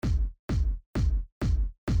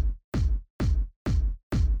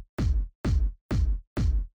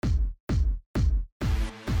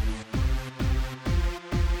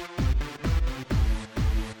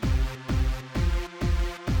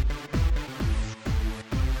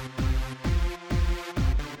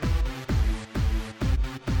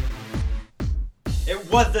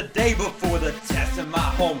was the day before the test and my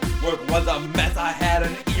homework was a mess. I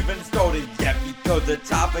hadn't even started yet because the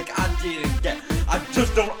topic I didn't get. I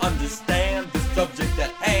just don't understand the subject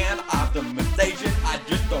at hand. Optimization, I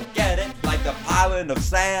just don't get it, like the piling of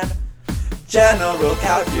sand. General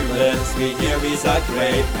calculus, we hear he's a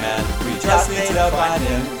great man. We just need to find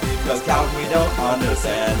him, because calc we don't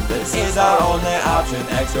understand. This is our only option,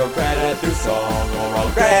 extra credit through song, or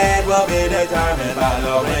our grade will be determined by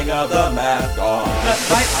the ring of the math god. That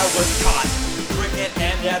night I was caught drinking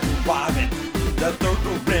and yet reviving. The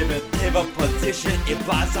third derivative of position, it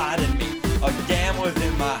blindsided me. A dam was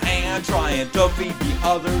in my hand, trying to feed the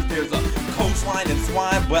others. There's a coastline and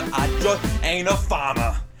swine, but I just ain't a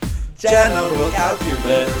farmer. General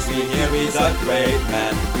calculus, we hear he's a great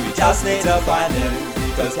man. We just need to find him,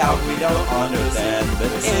 because calc we don't understand.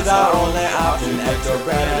 This is our only option, extra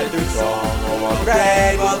credit through song, or our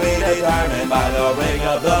grade will be determined by the ring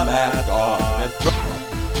of the math god.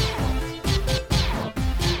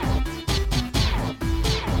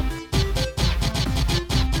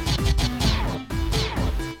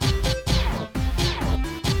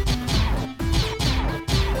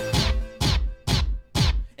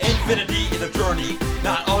 Infinity is a journey,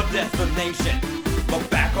 not a destination. The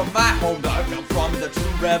back of my home dog comes from the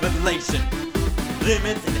true revelation.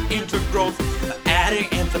 Limits and integrals, adding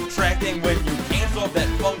and subtracting. When you cancel that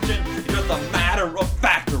function, it's just a matter of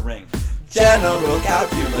factoring. General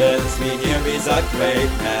calculus, we hear he's a great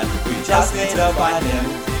man. We just need to find him,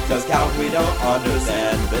 because calc we don't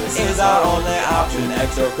understand. This is our only option,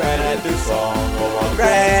 extra credit through song, or our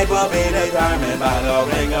grade will be determined by the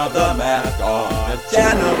ring of the math god.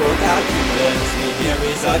 General calculus, we hear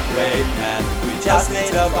he's a great man. We just need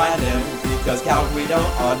to find him, because calc we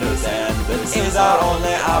don't understand. This is our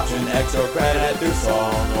only option, extra credit through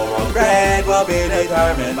song, or our grade will be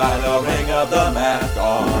determined by the ring of the math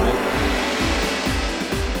god.